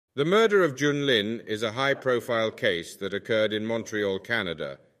The murder of Junlin is a high-profile case that occurred in Montreal,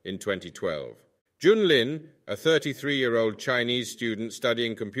 Canada, in 2012. Junlin, a 33-year-old Chinese student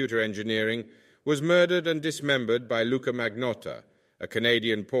studying computer engineering, was murdered and dismembered by Luka Magnotta, a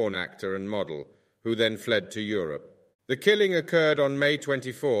Canadian porn actor and model, who then fled to Europe. The killing occurred on May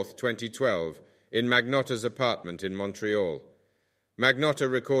 24, 2012, in Magnotta's apartment in Montreal. Magnotta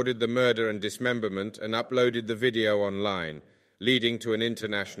recorded the murder and dismemberment and uploaded the video online, leading to an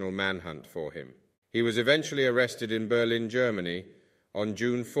international manhunt for him. He was eventually arrested in Berlin, Germany, on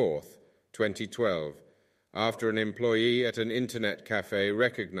June 4, 2012, after an employee at an internet cafe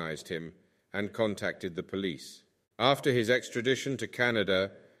recognized him and contacted the police. After his extradition to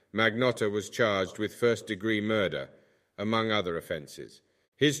Canada, Magnotta was charged with first-degree murder, among other offences.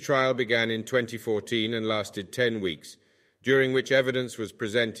 His trial began in 2014 and lasted 10 weeks, during which evidence was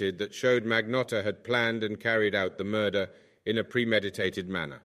presented that showed Magnotta had planned and carried out the murder in a premeditated manner.